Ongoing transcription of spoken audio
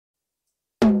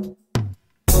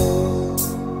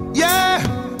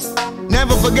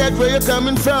forget where you're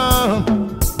coming from.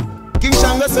 King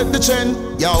Shanga set the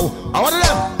trend. Yo, I want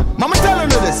them. Mama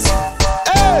telling you this.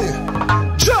 Hey,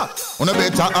 Jack. Wanna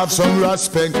better have some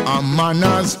respect and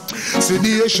manners. See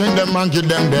the Asian them and give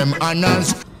them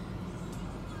honors.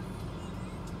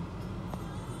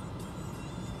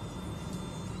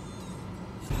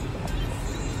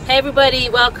 Hey everybody,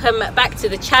 welcome back to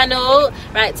the channel.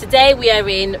 Right, today we are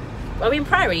in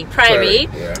Priory.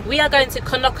 Yeah. We are going to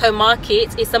Conu'Co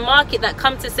market. It's a market that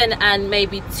comes to St Anne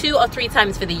maybe 2 or 3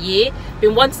 times for the year.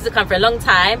 Been wanting to come for a long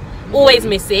time, always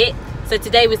miss it. So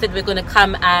today we said we're going to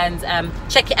come and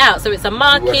check it out. So it's a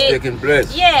market. What's taking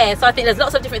place? Yeah, so I think there's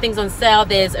lots of different things on sale.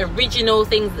 There's original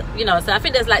things, you know, so I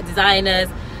think there's like designers,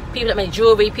 people that make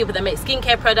jewelry, people that make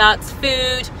skincare products,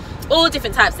 food, all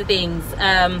different types of things.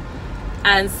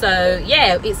 And so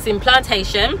yeah, it's in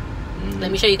Plantation.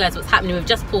 Let me show you guys what's happening. We've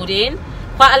just pulled in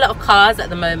quite a lot of cars at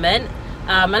the moment,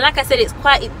 and like I said, it's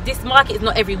this market is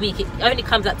not every week. It only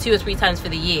comes out 2 or 3 times for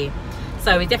the year,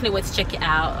 so we definitely want to check it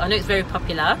out. I know it's very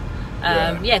popular.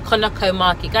 Yeah, Conu'Co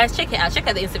market, guys, check it out. Check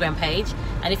out the Instagram page,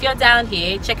 and if you're down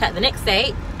here, check out the next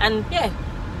date. And yeah,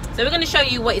 so we're going to show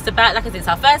you what it's about. Like I said, it's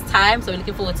our first time, so we're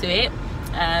looking forward to it.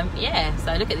 Yeah,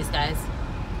 so look at this, guys.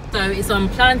 So it's on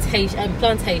Plantation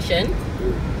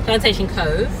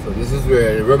Cove. So this is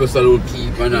where the Rebel Salute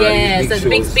keep and yeah, big so the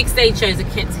shows. big stage shows are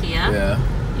kept here.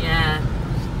 Yeah.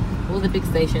 All the big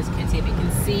stage shows are kept here. But you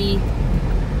can see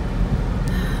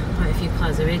quite a few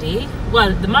cars already.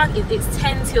 Well, the market, it's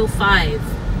 10 till 5,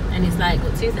 and it's like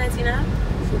what, 2:30 now?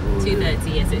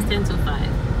 2:30. Yeah, so it's 10 till 5.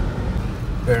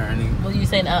 Apparently. What are you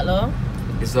saying, Outlaw?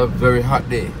 It's a very hot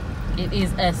day. It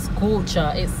is a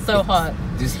scorcher. It's so hot.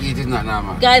 This heat is not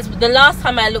normal. Guys, the last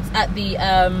time I looked at the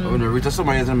Oh no, reach a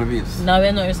summer yet on my views. no,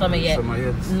 we're not in summer yet.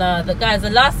 No, Guys, the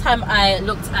last time I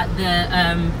looked at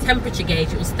the temperature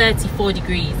gauge, it was 34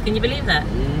 degrees. Can you believe that?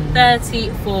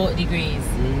 34 degrees.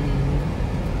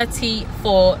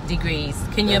 34 degrees.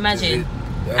 Can you imagine?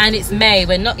 And it's May.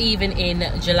 We're not even in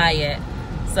July yet.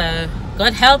 So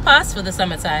God help us for the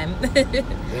summertime. But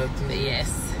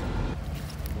yes.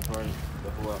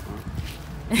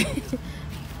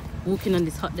 Walking on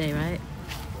this hot day, right?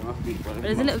 But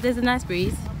there's a nice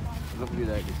breeze.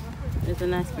 There's a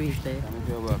nice breeze there.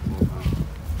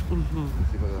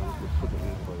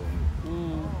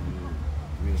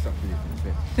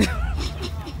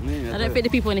 I don't think the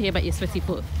people want to hear about your sweaty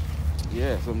foot.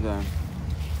 Yeah, sometimes.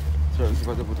 Certain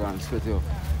spots to put on sweaty up.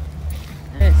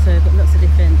 So I've got lots of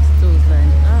different stalls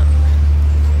lined up.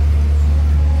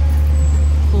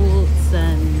 Courts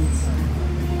and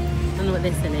I don't know what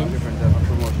they're selling. Different type of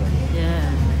promotion.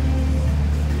 Yeah.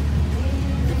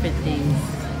 Different things.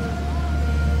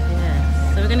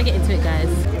 Yeah. So we're gonna get into it,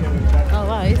 guys. Oh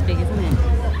wow, it's big, isn't it?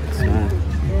 It's nice.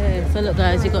 Yeah. So look,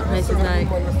 guys, you've got places like,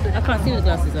 I can't see what the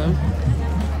glasses on.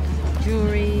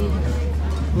 Jewelry,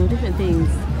 all different things.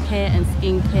 Hair and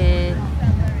skincare.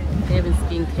 Hair and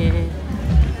skincare.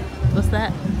 What's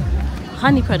that?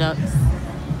 Honey products.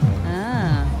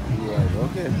 Ah. Yeah,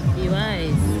 okay.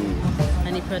 UIs.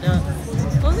 Honey products.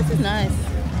 Oh, this is nice.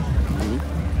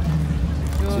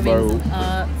 Drawings,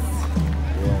 arts.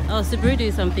 Yeah. Oh, Subaru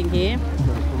do something here.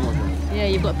 Yeah,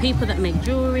 you've got people that make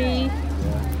jewelry.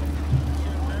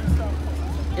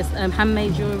 It's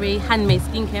handmade jewelry, handmade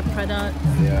skincare products.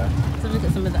 Yeah. So look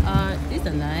at some of the art. These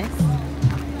are nice.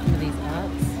 Some of these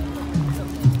arts.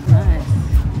 Nice.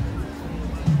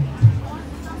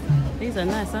 These are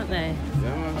nice, aren't they?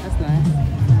 Yeah. That's nice.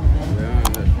 Yeah,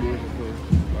 that's beautiful.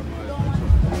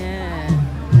 Yeah,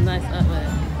 nice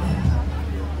artwork.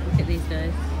 Look at these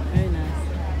guys. Very nice.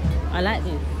 I like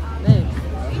this. Look.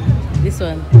 This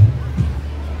one.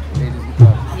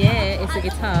 Yeah, it's a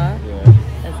guitar.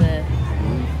 Yeah. As a.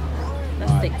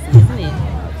 That's sexy, isn't it?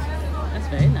 That's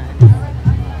very nice.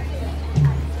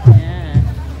 Yeah,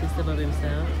 Mr. Bob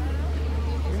himself.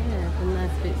 Yeah, some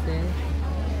nice bits there.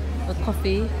 A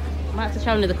coffee. Might have to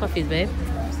try one of the coffees, babe.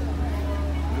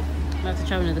 Might have to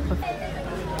try one of the coffees.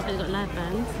 They've got live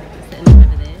bands sitting up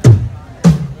over there.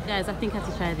 Guys, I think I have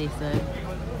to try this though.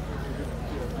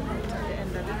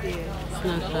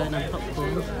 Snow cone and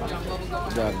popcorn.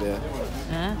 That there.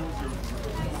 Yeah?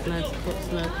 Snow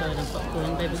cone and popcorn.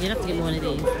 Baby, you'll have to get me one of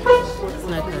these.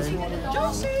 Snow cone.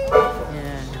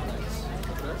 Yeah.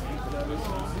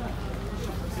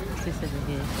 What's this over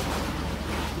here?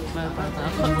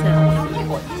 Cocktail.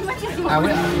 I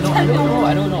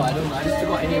don't know. I just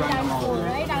got any random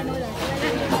amount.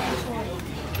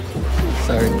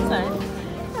 Sorry.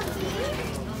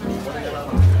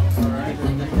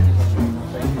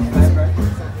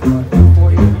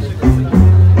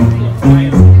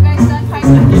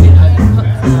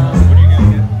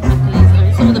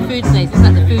 Some of the food places,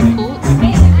 like the food court.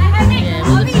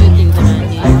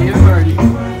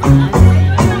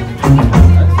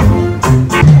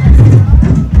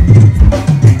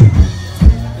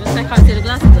 I can't see the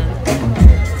glasses on.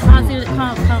 Can't see the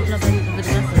can't not with the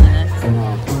glasses on there.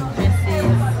 Dresses.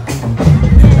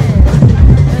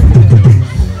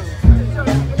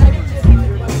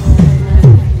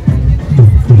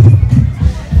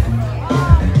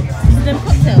 Them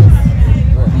cocktails.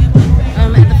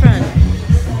 At the front.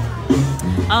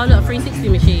 Oh look, 360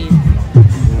 machine.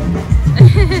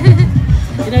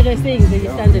 You know those things that you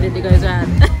stand in it that goes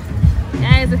round.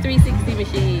 Yeah, it's a 360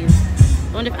 machine.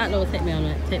 I wonder if Outlaw will take me on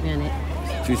it.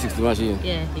 360 machine.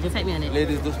 Yeah, you can take me on it.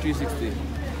 Ladies does 360.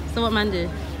 So what man do?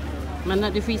 Man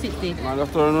not do 360? Man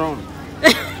just turn around.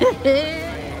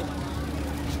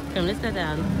 Come, let's go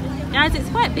down. Guys, it's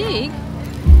quite big.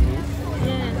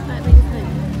 Yeah, it's quite big, isn't it?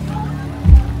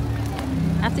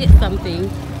 I have to get something.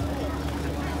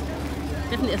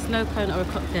 Definitely a snow cone or a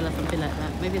cocktail or something like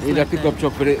that. Maybe a You need snow a pickup cone.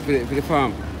 truck for the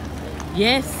farm.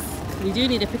 Yes, we do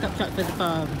need a pickup truck for the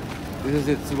farm. This is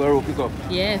it, Subaru pickup.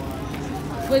 Yeah.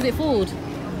 What is it, Ford?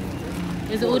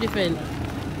 Or is it all different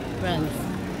brands?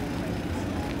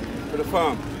 For the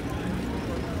farm.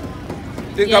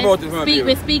 Think Yes, about it, man.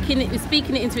 we're speaking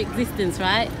it into existence,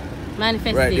 right?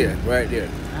 Manifesting. Right there, right there.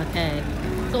 Okay.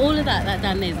 So all of that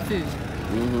down there is food.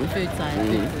 Mm-hmm. Food side.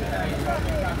 Mm-hmm.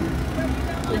 Food.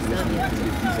 Let's go here.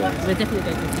 We're definitely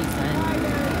going to the seaside.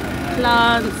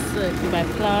 Plants, so you can buy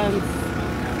plants.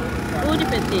 All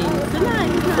different things. So nice,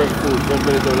 it's Fresh nice. food, fresh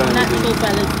vegetable. Natural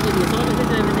balanced goodness. What is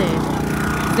it over there?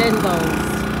 Zen bowls.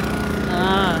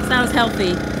 Ah, sounds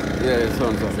healthy. Yeah, it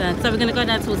sounds like. So we're going to go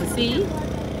down towards the sea.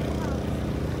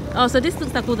 Oh, so this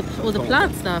looks like all the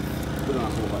plant stuff.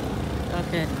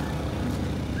 Okay.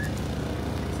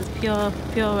 This is pure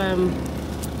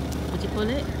what do you call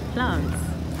it? Plants.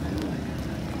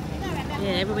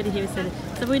 Yeah, everybody here is selling.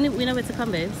 So we know where to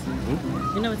come, babes.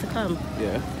 Mm-hmm. We know where to come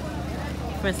Yeah.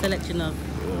 for a selection of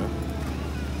Yeah.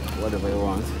 Whatever you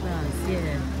want. plants.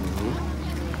 Yeah.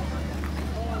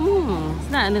 Mm-hmm. It's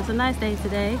nice, and it's a nice day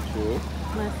today. Sure.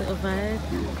 Nice little vibe.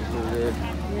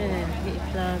 Yeah, get your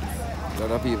plants. A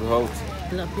lot of people out.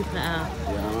 A lot of people are out.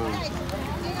 Yeah, man.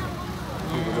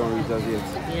 People don't reach us yet.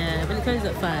 Yeah, but it closes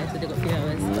at 5, so they've got a few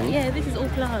hours. But yeah, this is all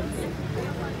plants.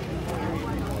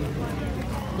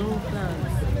 All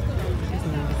plants. It's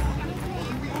nice.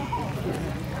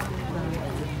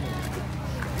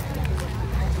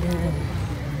 Yeah.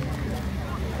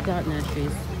 Plant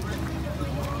nurseries.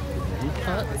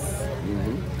 Pots.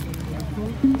 Mm-hmm.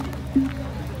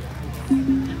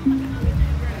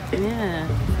 Yeah.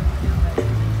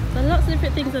 So lots of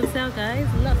different things on sale, guys.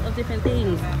 Lots of different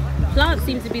things. Plants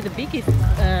seems to be the biggest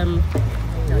amount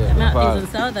of things on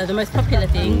sale, though. The most popular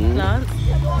thing, plants.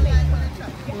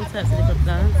 All types of different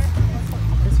plants.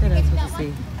 Let's go down towards the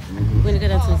sea. We're going to go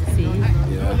down towards the sea.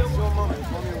 Yeah.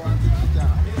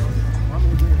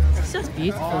 It's just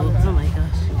beautiful. Oh my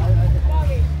gosh.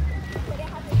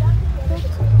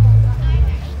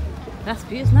 That's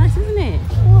beautiful. It's nice, isn't it?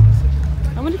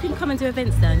 I wonder if you can come and do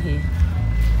events down here.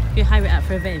 If you hire it out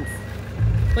for events.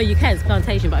 Well, you can, it's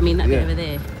plantation, but I mean that bit over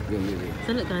there. Yeah.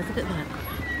 So look, guys, look at that.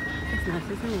 That's nice,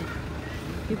 isn't it?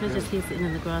 People are just here sitting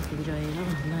on the grass enjoying.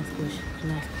 Oh, nice bush,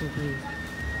 nice cool breeze.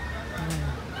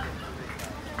 Yeah.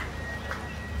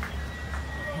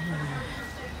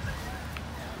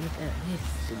 Look at this.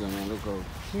 Sit down and look out.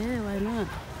 Yeah, why not?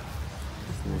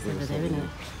 That's nice over there, isn't it?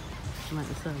 Like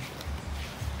the sun.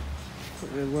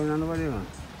 What's going on over there?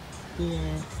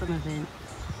 Yeah, some event.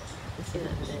 Let's see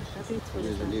that over there. How beautiful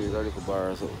is that? There's a little bar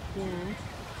or so. Yeah.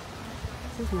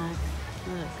 This is nice.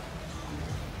 Look.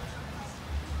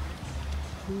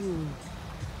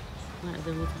 Right at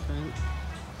the waterfront.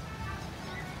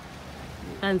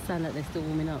 Fans sound like they're still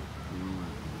warming up.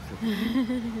 Yeah.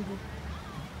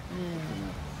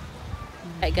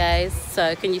 Right guys,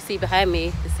 so can you see behind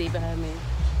me? The sea behind me.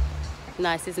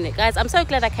 Nice, isn't it? Guys, I'm so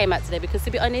glad I came out today because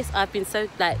to be honest, I've been so,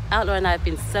 Outlaw and I have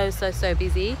been so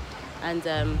busy, and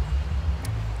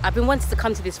I've been wanting to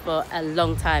come to this for a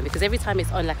long time because every time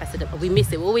it's on, like I said, we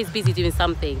miss it. We're always busy doing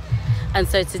something. And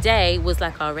so today was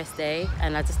like our rest day,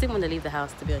 and I just didn't want to leave the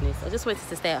house, to be honest. I just wanted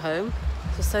to stay at home.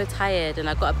 I was so tired, and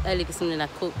I got up early this morning, I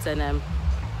cooked, and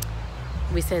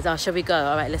we said, oh, shall we go?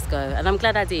 All right, let's go. And I'm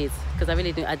glad I did, because I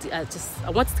really didn't, I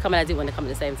wanted to come and I didn't want to come at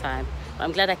the same time. But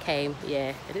I'm glad I came,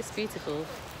 yeah. And it's beautiful,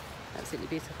 absolutely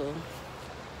beautiful.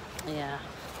 Yeah,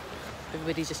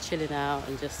 everybody's just chilling out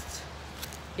and just,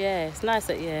 yeah, it's nice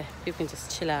that, yeah, people can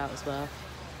just chill out as well.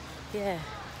 Yeah,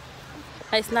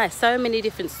 it's nice. So many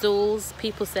different stalls,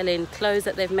 people selling clothes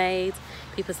that they've made,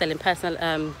 people selling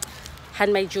personal,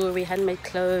 handmade jewellery, handmade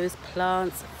clothes,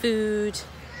 plants, food,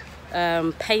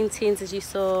 paintings, as you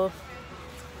saw.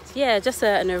 Yeah, just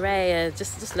an array,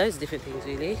 just loads of different things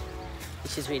really,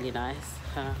 which is really nice.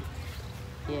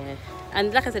 Yeah,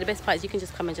 and like I said, the best part is you can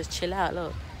just come and just chill out.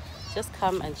 Look, just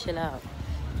come and chill out.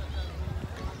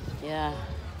 Yeah,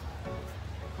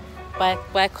 buy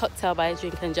a cocktail, buy a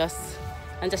drink, and just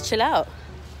chill out.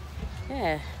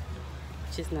 Yeah,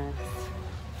 which is nice.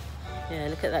 Yeah,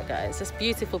 look at that, guys. It's just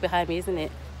beautiful behind me, isn't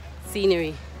it?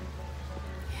 Scenery.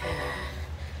 Yeah.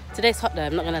 Today's hot though,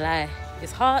 I'm not gonna lie.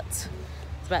 It's hot. It's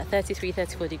about 33,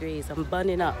 34 degrees. I'm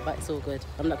burning up, but it's all good.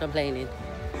 I'm not complaining.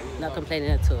 Not complaining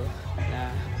at all.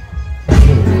 Nah.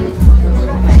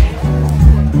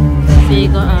 So you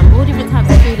got all different types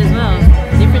of food as well.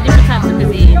 Different types of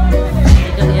cuisine. You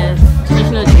got your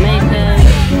traditional Jamaican.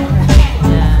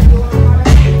 Yeah.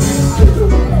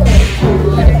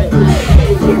 All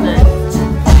different types.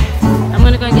 I'm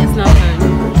gonna go and get snow cone.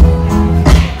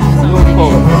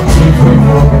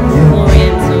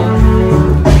 Oriental.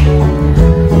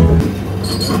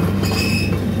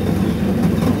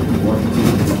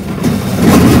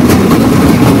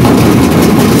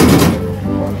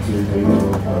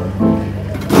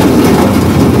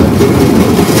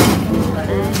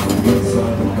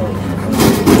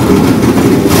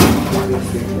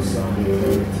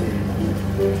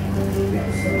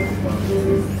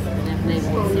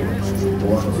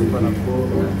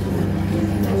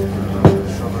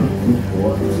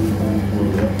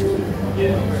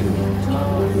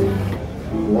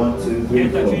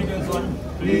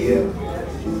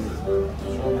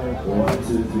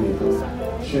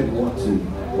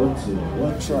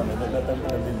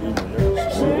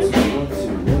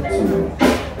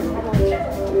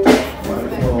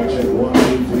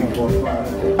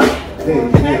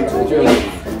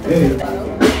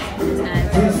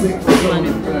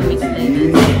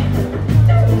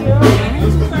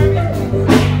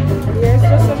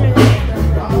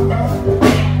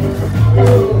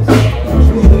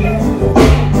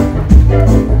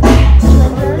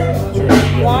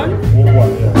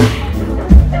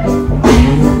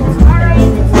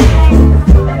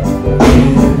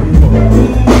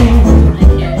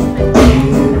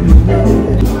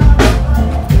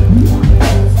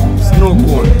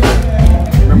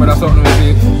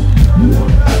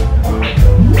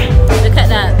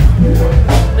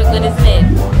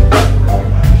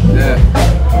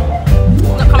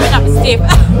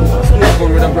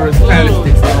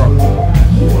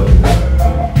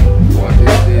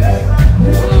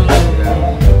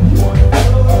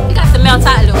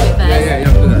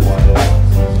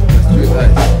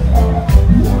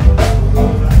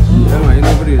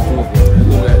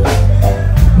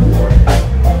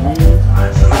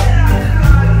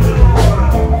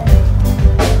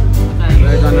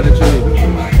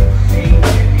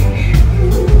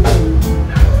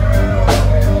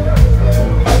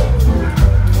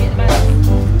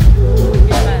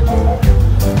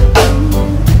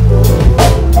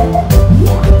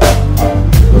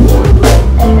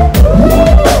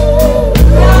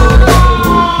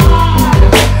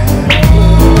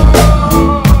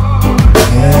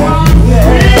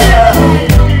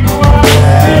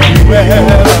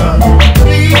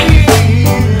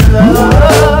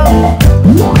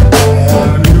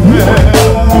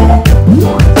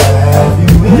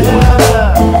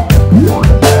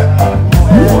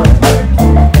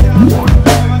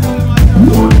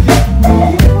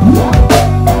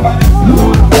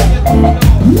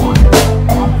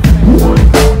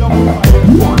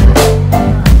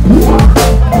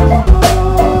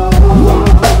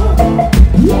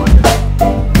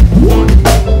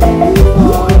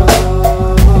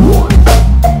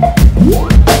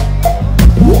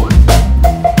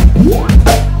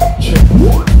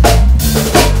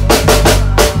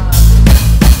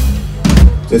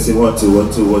 Testing 1 2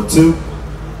 1 2 1 2.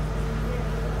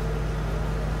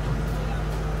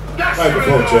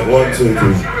 Microphone check 1 2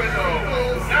 3.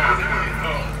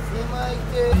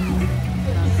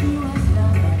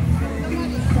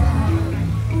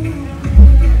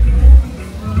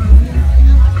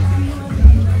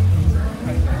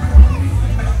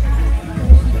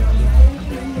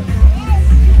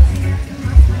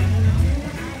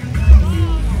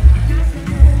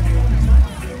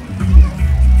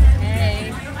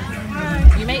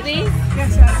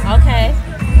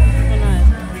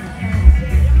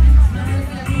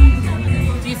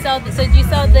 So do you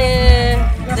sell the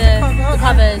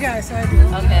covers? Yes, I do.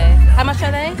 Okay. How much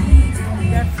are they?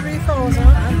 They're 3,000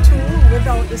 and 2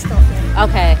 without the stuffing.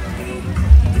 Okay.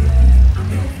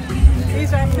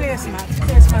 These are placemats.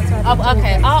 Placemats are oh,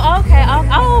 okay. Oh, okay.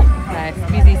 Oh, nice.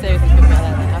 Busy service equipment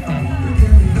like that. Okay.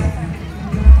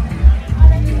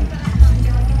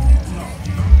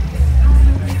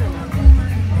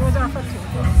 Those are for 2.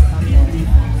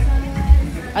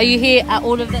 Are you here at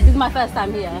all of them? This is my first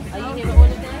time here. Are you here at all of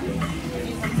them?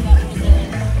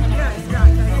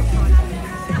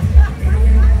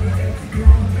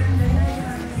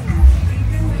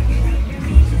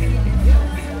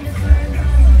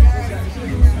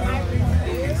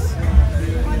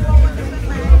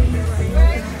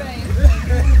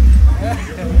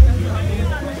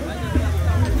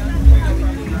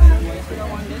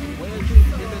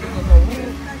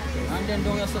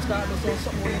 just to start to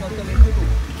something we're not telling you to do.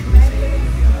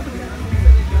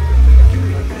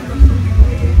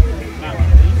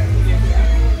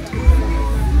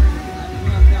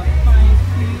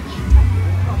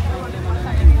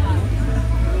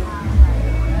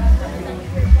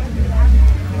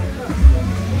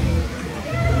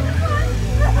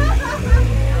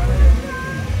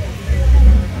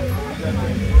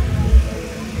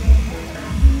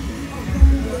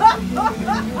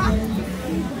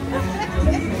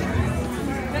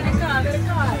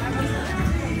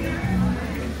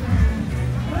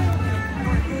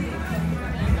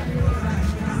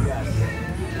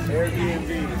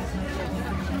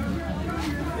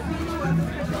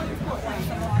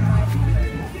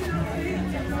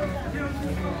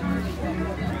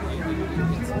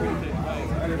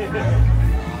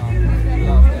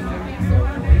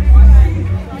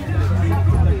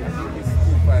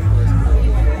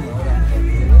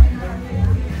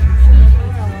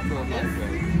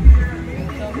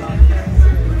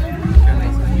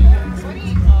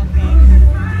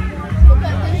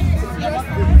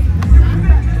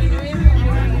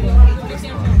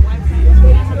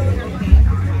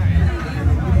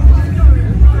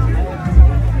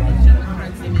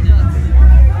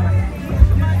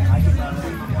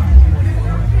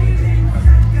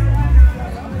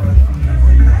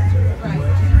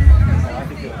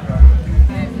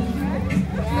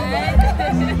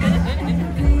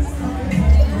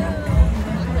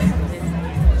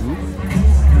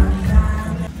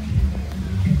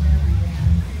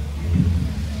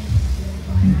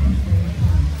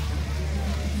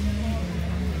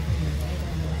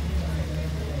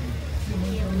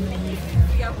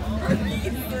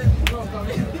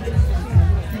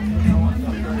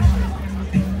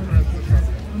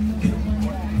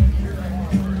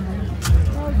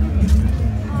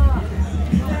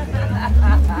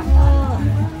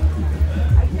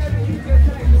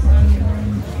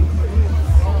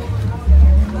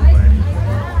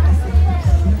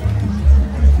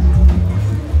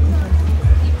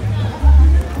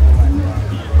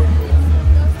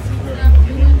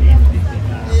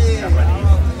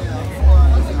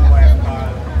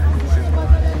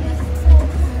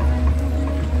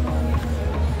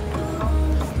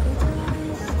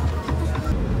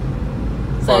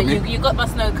 So you got my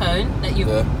snow cone that you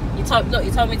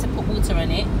told me to put water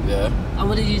on it. Yeah. And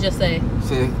what did you just say?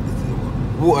 Say,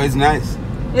 water is nice.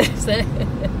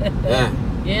 Yeah.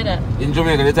 Yeah, that. In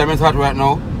Jamaica, the time is hot right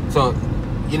now, so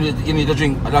you need to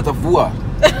drink a lot of water.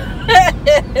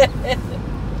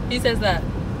 Who says that?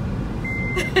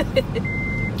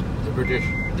 The British.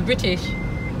 The British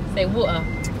say water.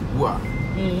 Water.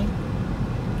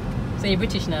 So you're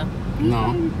British now?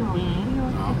 No.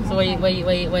 No. So where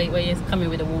you coming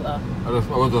with the water? I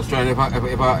was just trying if I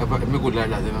good like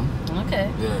that, you know.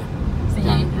 Okay. Yeah. So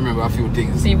you remember a few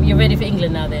things. So you're ready for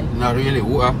England now then? Not really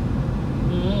water.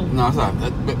 No, sir.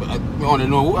 I only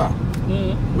know water.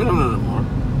 We don't know no more.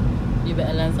 You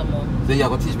better learn some more. So you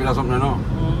have to teach me something now.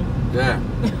 Yeah.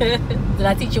 Did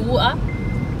I teach you water?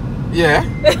 Yeah.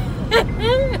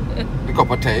 A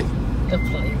cup of tea.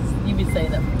 Please. You've been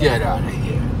saying that. Get out of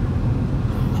here.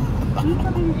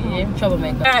 Yeah,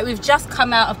 troublemaker. Alright, we've just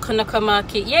come out of Conu'Co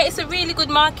market. Yeah, it's a really good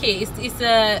market. It's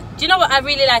a. Do you know what I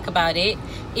really like about it?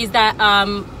 Is that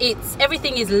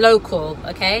everything is local.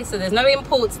 Okay, so there's no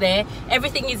imports there.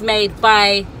 Everything is made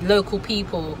by local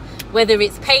people. Whether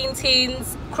it's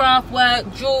paintings, craft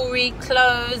work, jewelry,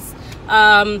 clothes.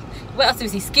 What else do we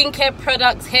see? Skincare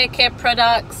products, hair care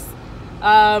products.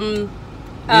 Name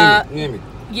it.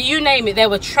 You name it. There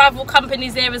were travel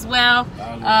companies there as well.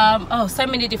 Oh, so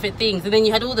many different things. And then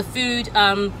you had all the food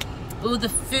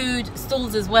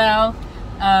stalls as well,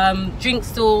 drink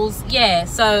stalls. Yeah,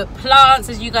 so plants,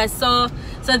 as you guys saw.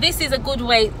 So this is a good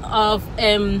way of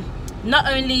not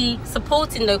only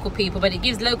supporting local people, but it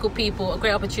gives local people a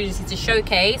great opportunity to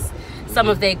showcase some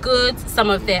of their goods, some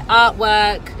of their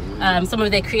artwork, some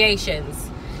of their creations.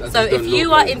 So if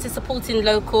you are into supporting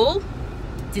local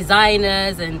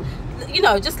designers and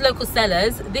just local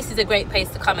sellers, this is a great place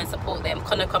to come and support them.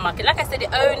 Conu'Co market, like I said,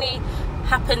 it only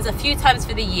happens a few times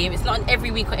for the year. It's not an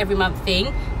every week or every month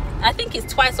thing. I think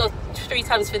it's twice or 3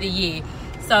 times for the year.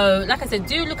 So like I said,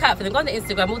 do look out for them. Go on the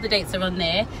Instagram, all the dates are on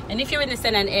there. And if you're in the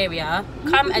Senan area,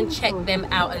 come and check them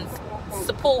out and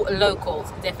support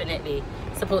locals. Definitely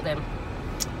support them.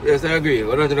 Yes, I agree.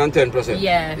 110%.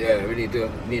 Yeah. Yeah, we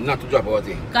need not to drop our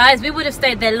thing. Guys, we would have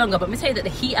stayed there longer, but let me tell you that the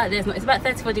heat out there is not. It's about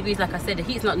 34 degrees, like I said. The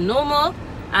heat's not normal,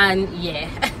 and yeah.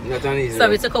 Not uneasy. So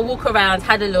we took a walk around,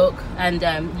 had a look, and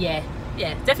yeah,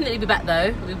 definitely be back though.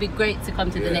 It would be great to come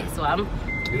to the next one.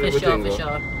 For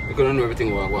sure. You couldn't know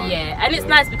everything what I want. Yeah, and it's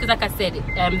nice because, like I said,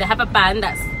 they have a band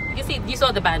that's. You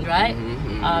saw the band, right?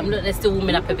 Look, they're still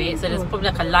warming up a bit, so there's probably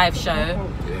like a live show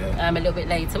a little bit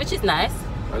later, which is nice.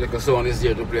 A little song is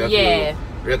here to play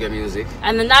reggae music.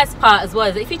 And the nice part as well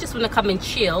is if you just want to come and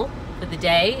chill for the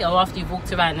day, or after you've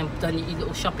walked around and done your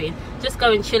little shopping, just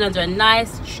go and chill under a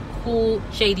nice, cool,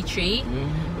 shady tree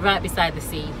right beside the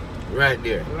sea. Right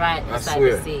there. Right beside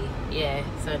the sea. Yeah,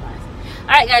 so nice.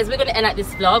 Alright guys, we're going to end at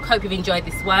this vlog. Hope you've enjoyed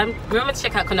this one. Remember to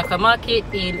check out Conu'Co Market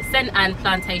in St Anne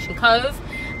Plantation Cove.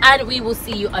 And we will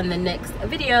see you on the next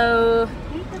video.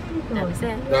 That was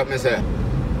it.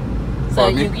 So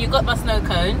you got my snow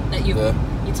cone that you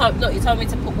told me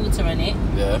to put water on it.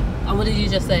 Yeah. And what did you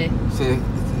just say? Say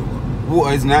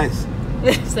water is nice.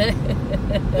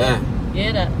 Yeah.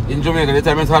 Yeah, that. In Jamaica the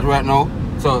time is hot right now.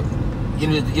 So you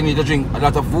need to drink a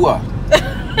lot of water.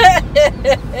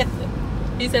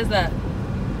 Who says that?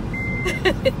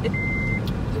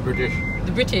 The British.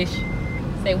 The British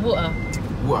say water.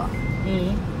 Water.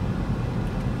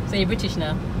 So you're British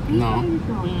now? No.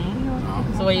 No.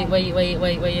 So where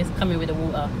you coming with the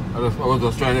water? I was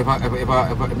just trying if I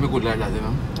good like that, you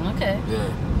know. Okay. Yeah.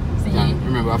 So you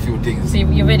remember a few things. So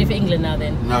you're ready for England now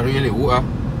then? Not really water.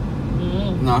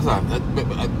 No, sir.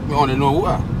 I only know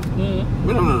water.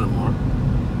 We don't know no more.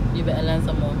 You better learn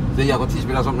some more. So you have to teach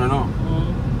me something now.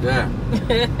 Yeah.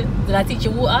 Did I teach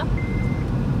you water?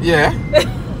 Yeah.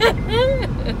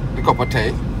 A cup of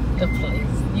tea. Please.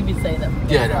 You've been saying that.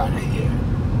 Get out of here.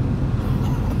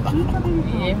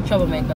 Yeah, troublemaker.